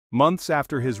Months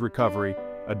after his recovery,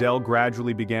 Adele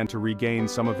gradually began to regain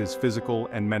some of his physical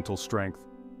and mental strength.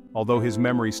 Although his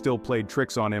memory still played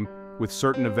tricks on him, with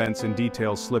certain events and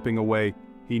details slipping away,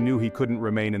 he knew he couldn't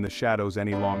remain in the shadows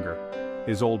any longer.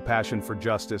 His old passion for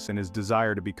justice and his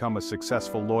desire to become a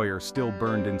successful lawyer still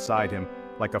burned inside him,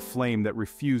 like a flame that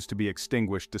refused to be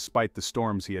extinguished despite the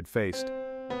storms he had faced.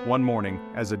 One morning,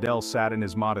 as Adele sat in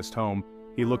his modest home,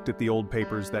 he looked at the old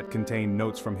papers that contained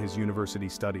notes from his university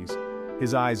studies.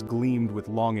 His eyes gleamed with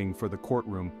longing for the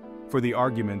courtroom, for the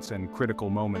arguments and critical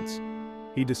moments.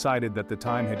 He decided that the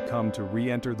time had come to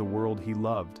re-enter the world he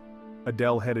loved.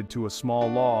 Adele headed to a small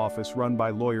law office run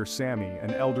by lawyer Sammy,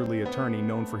 an elderly attorney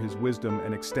known for his wisdom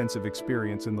and extensive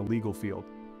experience in the legal field.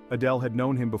 Adele had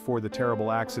known him before the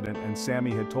terrible accident, and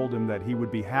Sammy had told him that he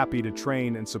would be happy to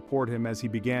train and support him as he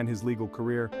began his legal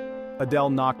career. Adele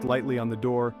knocked lightly on the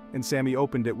door, and Sammy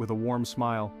opened it with a warm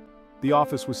smile. The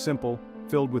office was simple,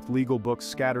 filled with legal books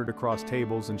scattered across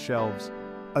tables and shelves.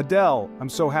 "Adele, I'm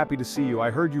so happy to see you.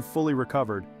 I heard you fully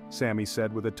recovered," Sammy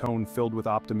said with a tone filled with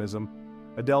optimism.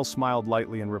 Adele smiled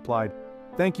lightly and replied,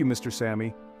 "Thank you, Mr.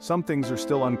 Sammy. Some things are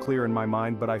still unclear in my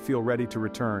mind, but I feel ready to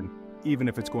return, even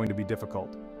if it's going to be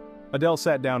difficult." Adele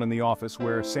sat down in the office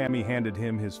where Sammy handed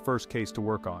him his first case to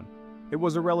work on. It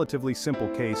was a relatively simple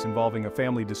case involving a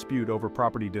family dispute over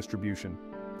property distribution.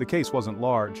 The case wasn't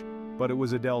large, but it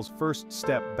was Adele's first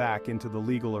step back into the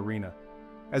legal arena.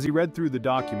 As he read through the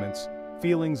documents,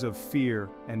 feelings of fear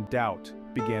and doubt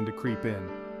began to creep in.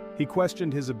 He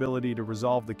questioned his ability to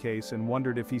resolve the case and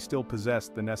wondered if he still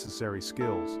possessed the necessary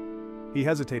skills. He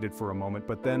hesitated for a moment,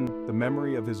 but then the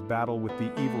memory of his battle with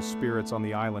the evil spirits on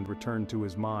the island returned to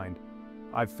his mind.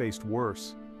 "I've faced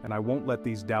worse, and I won't let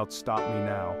these doubts stop me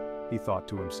now," he thought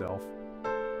to himself.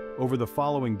 Over the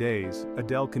following days,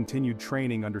 Adele continued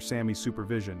training under Sammy's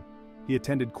supervision. He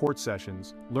attended court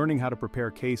sessions, learning how to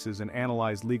prepare cases and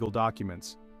analyze legal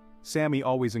documents. Sammy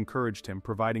always encouraged him,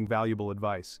 providing valuable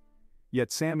advice.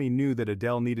 Yet Sammy knew that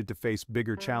Adele needed to face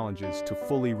bigger challenges to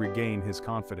fully regain his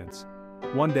confidence.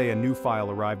 One day a new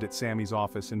file arrived at Sammy's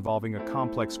office involving a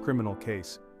complex criminal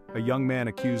case, a young man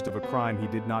accused of a crime he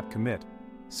did not commit.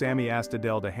 Sammy asked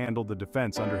Adele to handle the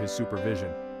defense under his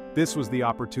supervision. This was the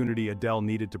opportunity Adele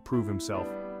needed to prove himself.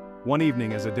 One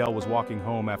evening as Adele was walking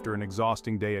home after an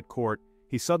exhausting day at court,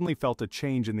 he suddenly felt a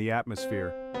change in the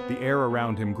atmosphere. The air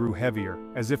around him grew heavier,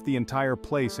 as if the entire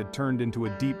place had turned into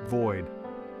a deep void.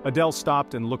 Adele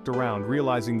stopped and looked around,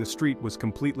 realizing the street was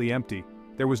completely empty.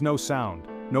 There was no sound,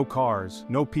 no cars,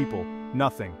 no people,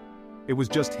 nothing. It was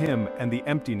just him and the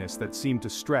emptiness that seemed to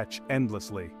stretch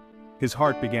endlessly. His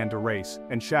heart began to race,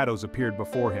 and shadows appeared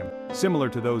before him, similar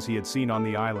to those he had seen on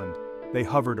the island. They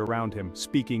hovered around him,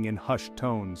 speaking in hushed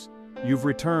tones. "You've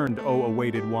returned, O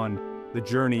awaited one. The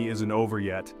journey isn't over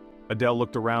yet." Adele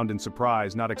looked around in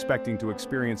surprise, not expecting to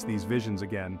experience these visions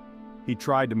again. He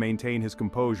tried to maintain his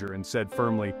composure and said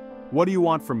firmly, "What do you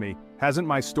want from me? Hasn't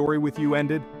my story with you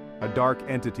ended?" A dark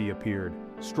entity appeared,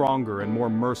 stronger and more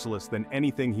merciless than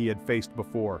anything he had faced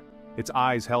before. Its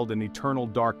eyes held an eternal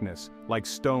darkness, like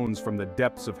stones from the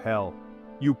depths of hell.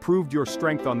 "You proved your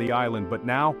strength on the island, but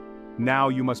now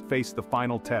you must face the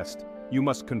final test. You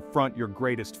must confront your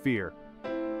greatest fear."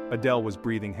 Adele was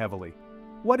breathing heavily.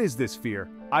 "What is this fear?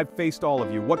 I've faced all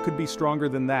of you. What could be stronger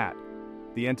than that?"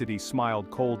 The entity smiled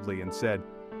coldly and said,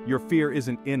 "Your fear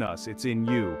isn't in us, it's in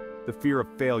you. The fear of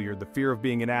failure, the fear of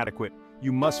being inadequate.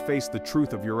 You must face the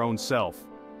truth of your own self."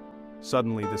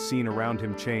 Suddenly the scene around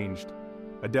him changed.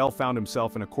 Adele found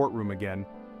himself in a courtroom again,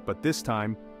 but this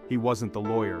time, he wasn't the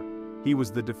lawyer. He was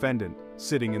the defendant,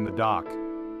 sitting in the dock.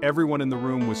 Everyone in the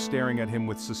room was staring at him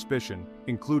with suspicion,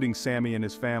 including Sammy and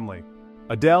his family.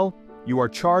 "Adele, you are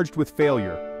charged with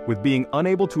failure, with being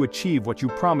unable to achieve what you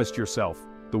promised yourself."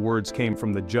 The words came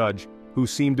from the judge, who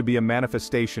seemed to be a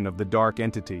manifestation of the dark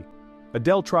entity.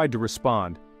 Adele tried to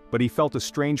respond, but he felt a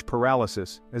strange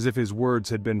paralysis, as if his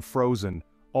words had been frozen.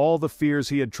 All the fears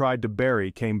he had tried to bury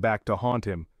came back to haunt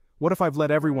him. "What if I've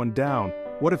let everyone down?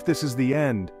 What if this is the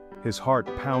end?" His heart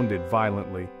pounded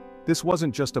violently. This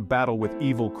wasn't just a battle with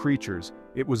evil creatures,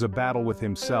 it was a battle with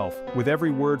himself. With every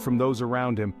word from those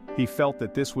around him, he felt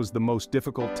that this was the most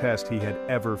difficult test he had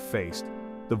ever faced.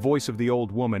 The voice of the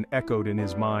old woman echoed in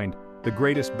his mind. "The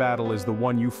greatest battle is the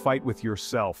one you fight with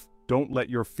yourself. Don't let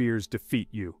your fears defeat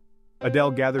you."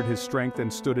 Adele gathered his strength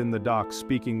and stood in the dock,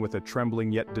 speaking with a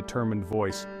trembling yet determined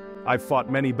voice. "I've fought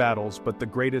many battles, but the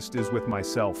greatest is with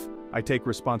myself. I take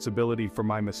responsibility for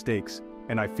my mistakes,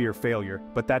 and I fear failure,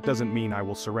 but that doesn't mean I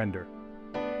will surrender."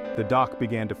 The dock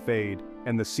began to fade,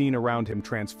 and the scene around him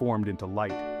transformed into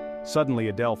light. Suddenly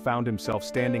Adele found himself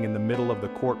standing in the middle of the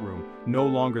courtroom, no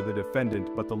longer the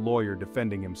defendant but the lawyer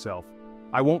defending himself.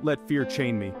 I won't let fear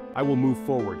chain me. I will move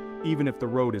forward, even if the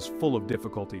road is full of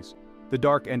difficulties. The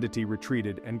dark entity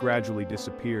retreated and gradually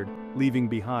disappeared, leaving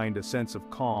behind a sense of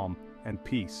calm and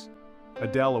peace.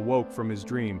 Adele awoke from his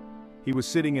dream. He was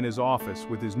sitting in his office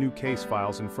with his new case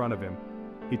files in front of him.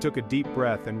 He took a deep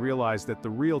breath and realized that the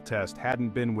real test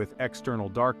hadn't been with external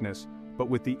darkness, but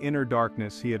with the inner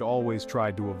darkness he had always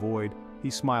tried to avoid. He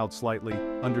smiled slightly,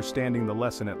 understanding the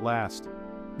lesson at last.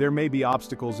 There may be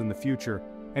obstacles in the future,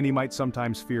 and he might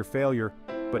sometimes fear failure,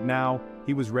 but now,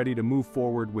 he was ready to move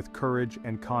forward with courage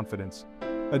and confidence.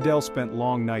 Adele spent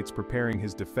long nights preparing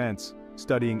his defense,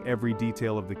 studying every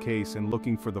detail of the case and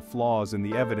looking for the flaws in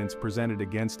the evidence presented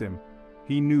against him.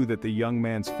 He knew that the young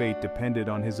man's fate depended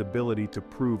on his ability to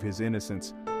prove his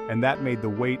innocence, and that made the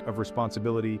weight of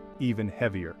responsibility even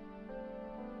heavier.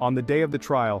 On the day of the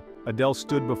trial, Adele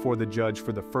stood before the judge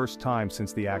for the first time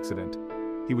since the accident.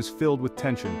 He was filled with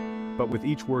tension, but with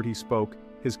each word he spoke,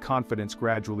 his confidence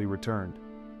gradually returned.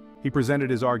 He presented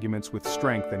his arguments with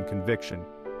strength and conviction,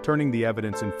 turning the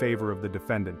evidence in favor of the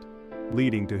defendant,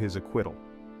 leading to his acquittal.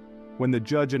 When the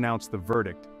judge announced the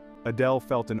verdict, Adele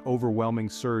felt an overwhelming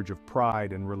surge of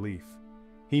pride and relief.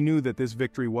 He knew that this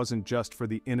victory wasn't just for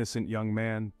the innocent young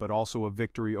man, but also a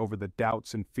victory over the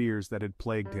doubts and fears that had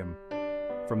plagued him.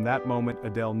 From that moment,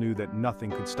 Adele knew that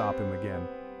nothing could stop him again.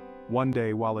 One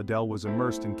day, while Adele was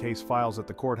immersed in case files at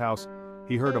the courthouse,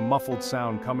 he heard a muffled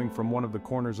sound coming from one of the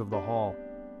corners of the hall.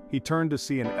 He turned to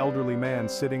see an elderly man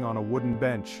sitting on a wooden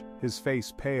bench, his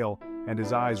face pale and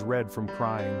his eyes red from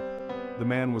crying. The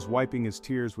man was wiping his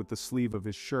tears with the sleeve of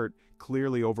his shirt,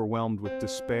 clearly overwhelmed with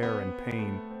despair and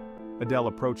pain. Adele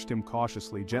approached him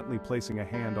cautiously, gently placing a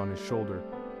hand on his shoulder.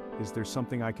 "Is there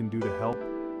something I can do to help?"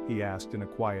 he asked in a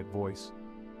quiet voice.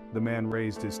 The man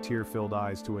raised his tear-filled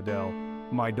eyes to Adele.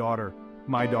 My daughter.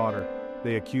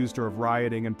 They accused her of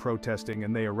rioting and protesting,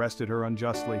 and they arrested her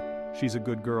unjustly. She's a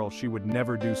good girl, she would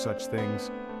never do such things."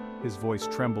 His voice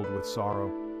trembled with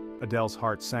sorrow. Adele's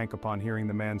heart sank upon hearing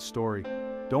the man's story.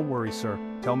 "Don't worry, sir.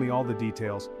 Tell me all the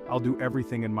details. I'll do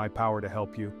everything in my power to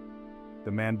help you."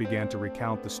 The man began to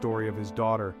recount the story of his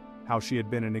daughter, how she had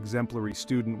been an exemplary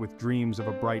student with dreams of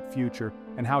a bright future,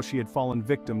 and how she had fallen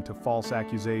victim to false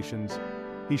accusations.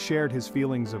 He shared his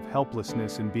feelings of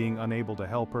helplessness in being unable to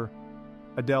help her.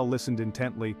 Adele listened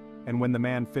intently, and when the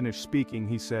man finished speaking,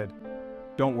 he said,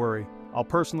 "Don't worry, I'll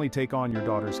personally take on your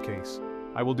daughter's case.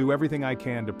 I will do everything I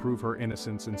can to prove her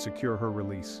innocence and secure her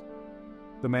release."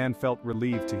 The man felt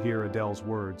relieved to hear Adele's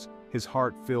words, his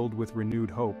heart filled with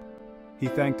renewed hope. He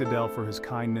thanked Adele for his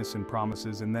kindness and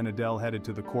promises, and then Adele headed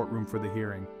to the courtroom for the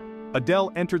hearing.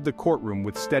 Adele entered the courtroom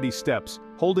with steady steps,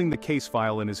 holding the case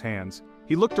file in his hands.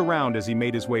 He looked around as he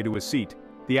made his way to his seat.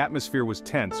 The atmosphere was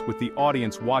tense, with the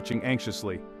audience watching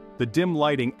anxiously. The dim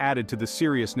lighting added to the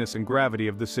seriousness and gravity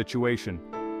of the situation.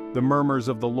 The murmurs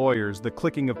of the lawyers, the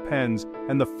clicking of pens,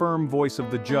 and the firm voice of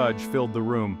the judge filled the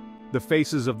room. The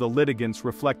faces of the litigants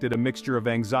reflected a mixture of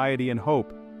anxiety and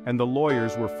hope, and the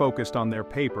lawyers were focused on their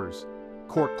papers.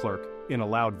 Court clerk, in a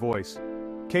loud voice.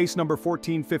 "Case number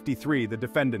 1453, the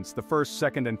defendants, the first,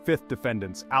 second, and fifth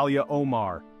defendants, Alia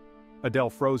Omar." Adele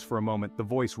froze for a moment, the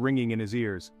voice ringing in his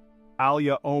ears.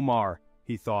 Alia Omar,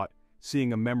 he thought,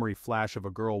 seeing a memory flash of a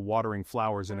girl watering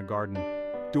flowers in a garden.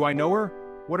 "Do I know her?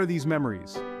 What are these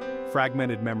memories?"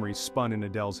 Fragmented memories spun in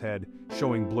Adele's head,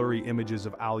 showing blurry images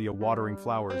of Alia watering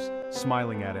flowers,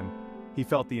 smiling at him. He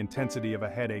felt the intensity of a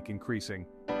headache increasing.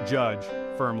 "Judge,"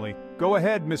 firmly, "Go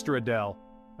ahead, Mr. Adele."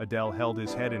 Adele held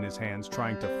his head in his hands,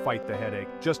 trying to fight the headache.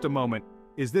 "Just a moment.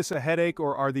 Is this a headache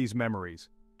or are these memories?"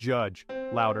 Judge,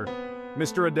 louder,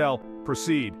 "Mr. Adele,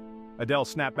 proceed." Adele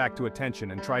snapped back to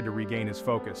attention and tried to regain his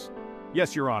focus.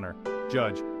 "Yes, Your Honor."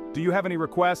 Judge, "Do you have any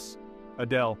requests?"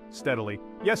 Adele, steadily,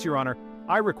 "Yes, Your Honor.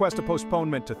 I request a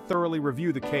postponement to thoroughly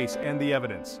review the case and the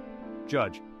evidence."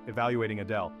 Judge, evaluating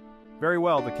Adele. "Very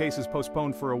well, the case is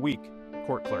postponed for a week."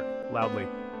 Court clerk, loudly,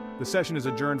 "The session is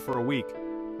adjourned for a week."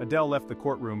 Adele left the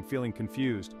courtroom feeling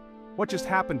confused. What just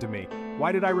happened to me?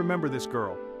 Why did I remember this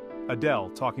girl? Adele,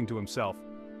 talking to himself.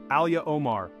 Alia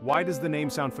Omar, why does the name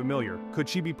sound familiar? Could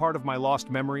she be part of my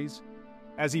lost memories?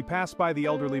 As he passed by the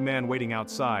elderly man waiting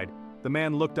outside, the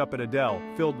man looked up at Adele,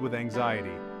 filled with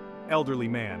anxiety. Elderly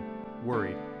man,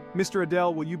 worried. "Mr.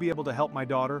 Adele, will you be able to help my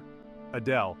daughter?"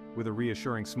 Adele, with a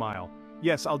reassuring smile.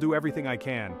 "Yes, I'll do everything I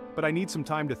can, but I need some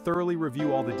time to thoroughly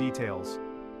review all the details."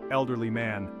 Elderly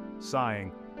man,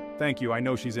 sighing. "Thank you, I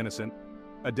know she's innocent."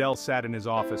 Adele sat in his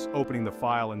office, opening the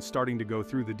file and starting to go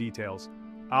through the details.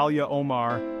 Alia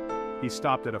Omar. He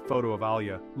stopped at a photo of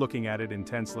Alia, looking at it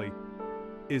intensely.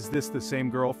 "Is this the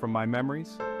same girl from my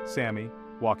memories?" Sammy,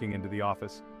 walking into the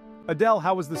office. "Adele,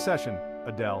 how was the session?"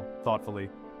 Adele,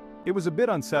 thoughtfully. "It was a bit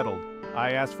unsettled.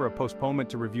 I asked for a postponement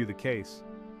to review the case.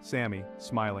 Sammy,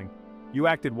 smiling. You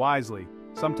acted wisely.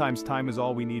 Sometimes time is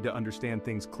all we need to understand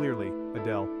things clearly,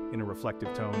 Adele, in a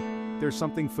reflective tone. There's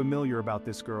something familiar about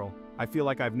this girl. I feel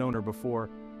like I've known her before.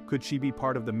 Could she be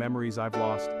part of the memories I've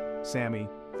lost? Sammy,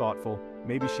 thoughtful.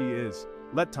 Maybe she is.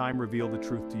 Let time reveal the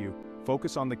truth to you.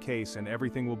 Focus on the case and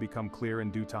everything will become clear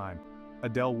in due time.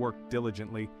 Adele worked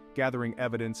diligently, gathering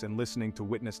evidence and listening to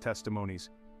witness testimonies.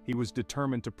 He was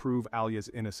determined to prove Alia's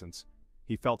innocence.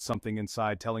 He felt something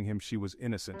inside telling him she was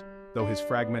innocent, though his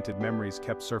fragmented memories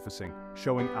kept surfacing,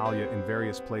 showing Alia in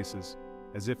various places,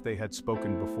 as if they had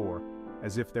spoken before,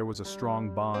 as if there was a strong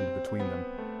bond between them.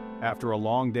 After a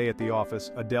long day at the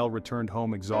office, Adele returned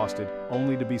home exhausted,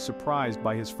 only to be surprised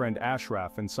by his friend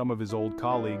Ashraf and some of his old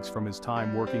colleagues from his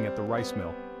time working at the rice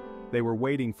mill. They were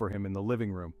waiting for him in the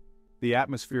living room. The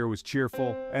atmosphere was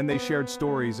cheerful, and they shared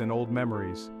stories and old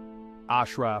memories.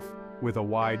 Ashraf, with a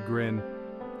wide grin.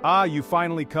 "Ah, you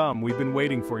finally come, we've been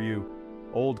waiting for you."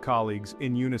 Old colleagues,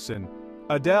 in unison.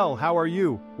 "Adele, how are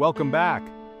you? Welcome back."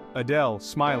 Adele,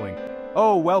 smiling.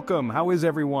 "Oh, welcome, how is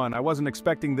everyone? I wasn't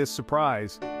expecting this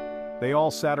surprise." They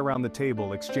all sat around the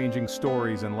table, exchanging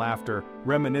stories and laughter,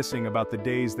 reminiscing about the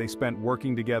days they spent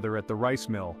working together at the rice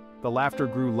mill. The laughter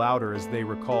grew louder as they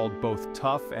recalled both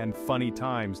tough and funny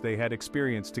times they had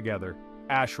experienced together.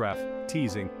 Ashraf,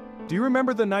 teasing. "Do you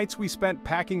remember the nights we spent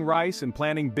packing rice and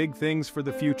planning big things for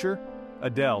the future?"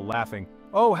 Adele, laughing.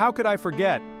 "Oh, how could I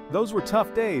forget? Those were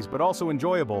tough days, but also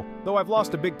enjoyable, though I've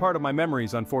lost a big part of my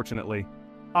memories, unfortunately."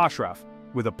 Ashraf,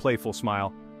 with a playful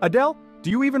smile. "Adele,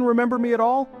 do you even remember me at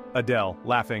all?" Adele,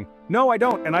 laughing. "No, I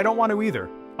don't, and I don't want to either."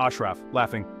 Ashraf,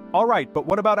 laughing. "All right, but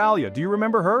what about Alia? Do you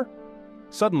remember her?"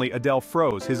 Suddenly, Adele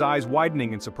froze, his eyes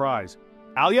widening in surprise.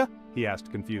 "Alia?" he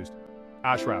asked, confused.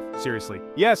 Ashraf, seriously.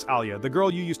 "Yes, Alia, the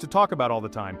girl you used to talk about all the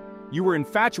time. You were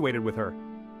infatuated with her."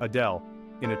 Adele,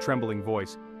 in a trembling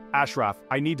voice. "Ashraf,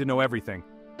 I need to know everything."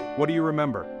 "What do you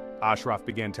remember?" Ashraf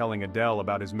began telling Adele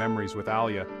about his memories with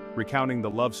Alia, recounting the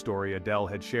love story Adele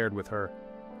had shared with her.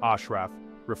 Ashraf,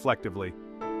 reflectively.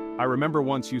 "I remember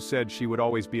once you said she would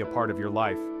always be a part of your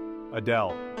life."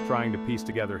 Adele, trying to piece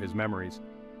together his memories.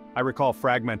 "I recall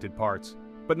fragmented parts,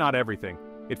 but not everything.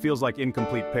 It feels like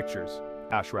incomplete pictures."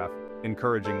 Ashraf,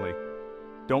 encouragingly.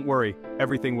 "Don't worry,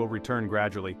 everything will return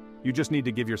gradually. You just need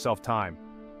to give yourself time."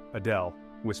 Adele,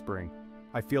 whispering.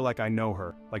 "I feel like I know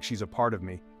her, like she's a part of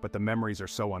me, but the memories are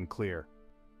so unclear."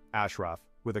 Ashraf,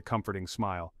 with a comforting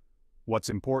smile. "What's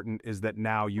important is that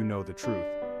now you know the truth.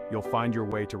 You'll find your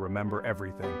way to remember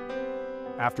everything."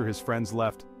 After his friends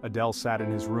left, Adele sat in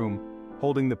his room,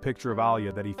 holding the picture of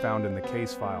Alia that he found in the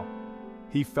case file.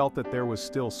 He felt that there was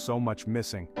still so much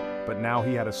missing, but now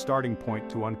he had a starting point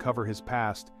to uncover his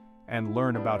past and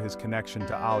learn about his connection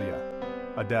to Alia.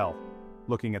 Adele,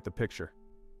 looking at the picture.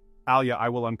 "Alia, I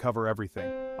will uncover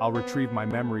everything. I'll retrieve my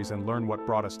memories and learn what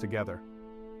brought us together."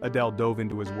 Adele dove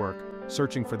into his work,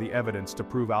 searching for the evidence to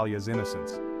prove Alia's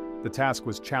innocence. The task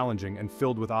was challenging and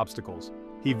filled with obstacles.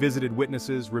 He visited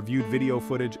witnesses, reviewed video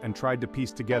footage, and tried to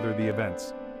piece together the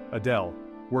events. Adele,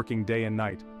 working day and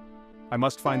night. "I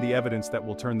must find the evidence that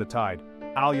will turn the tide.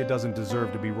 Alia doesn't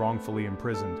deserve to be wrongfully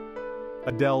imprisoned."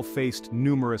 Adele faced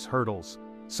numerous hurdles.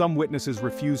 Some witnesses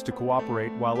refused to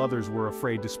cooperate while others were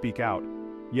afraid to speak out.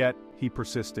 Yet, he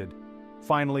persisted.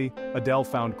 Finally, Adele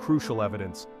found crucial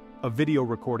evidence. A video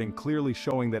recording clearly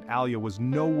showing that Alia was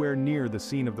nowhere near the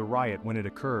scene of the riot when it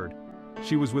occurred.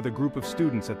 She was with a group of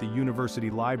students at the university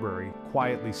library,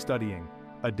 quietly studying.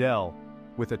 Adele,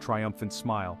 with a triumphant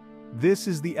smile. "This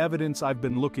is the evidence I've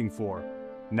been looking for.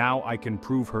 Now I can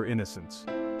prove her innocence."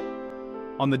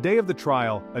 On the day of the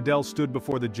trial, Adele stood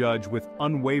before the judge with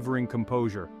unwavering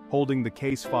composure, holding the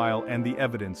case file and the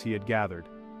evidence he had gathered.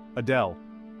 Adele,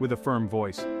 with a firm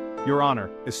voice. "Your Honor,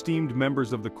 esteemed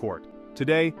members of the court,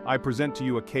 today I present to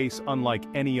you a case unlike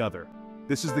any other.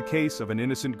 This is the case of an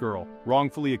innocent girl,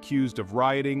 wrongfully accused of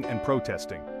rioting and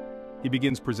protesting." He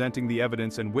begins presenting the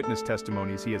evidence and witness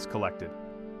testimonies he has collected.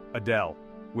 Adele,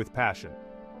 with passion.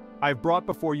 "I have brought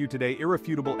before you today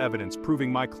irrefutable evidence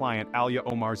proving my client Alia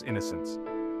Omar's innocence.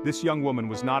 This young woman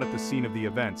was not at the scene of the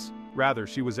events, rather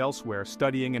she was elsewhere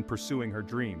studying and pursuing her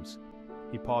dreams."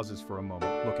 He pauses for a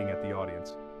moment, looking at the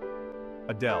audience.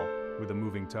 Adele, with a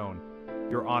moving tone.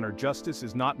 "Your Honor, justice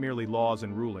is not merely laws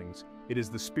and rulings, it is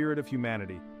the spirit of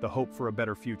humanity, the hope for a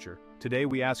better future. Today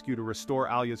we ask you to restore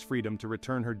Alia's freedom, to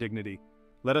return her dignity.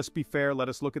 Let us be fair, let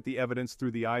us look at the evidence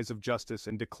through the eyes of justice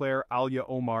and declare Alia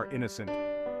Omar innocent.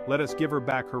 Let us give her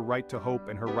back her right to hope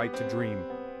and her right to dream."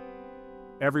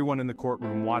 Everyone in the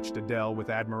courtroom watched Adele with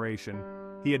admiration.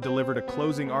 He had delivered a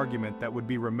closing argument that would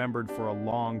be remembered for a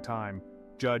long time.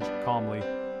 Judge, calmly.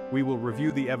 "We will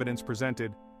review the evidence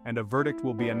presented. and a verdict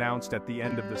will be announced at the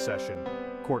end of the session.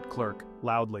 Court clerk,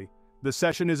 loudly. The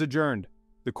session is adjourned.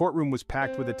 The courtroom was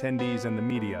packed with attendees and the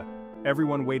media.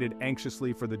 Everyone waited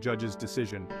anxiously for the judge's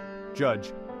decision.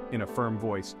 Judge, in a firm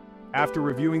voice, after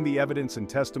reviewing the evidence and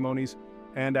testimonies,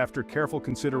 and after careful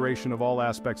consideration of all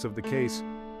aspects of the case,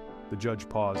 the judge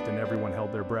paused and everyone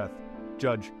held their breath.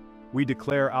 Judge, we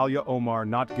declare Alia Omar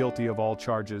not guilty of all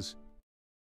charges.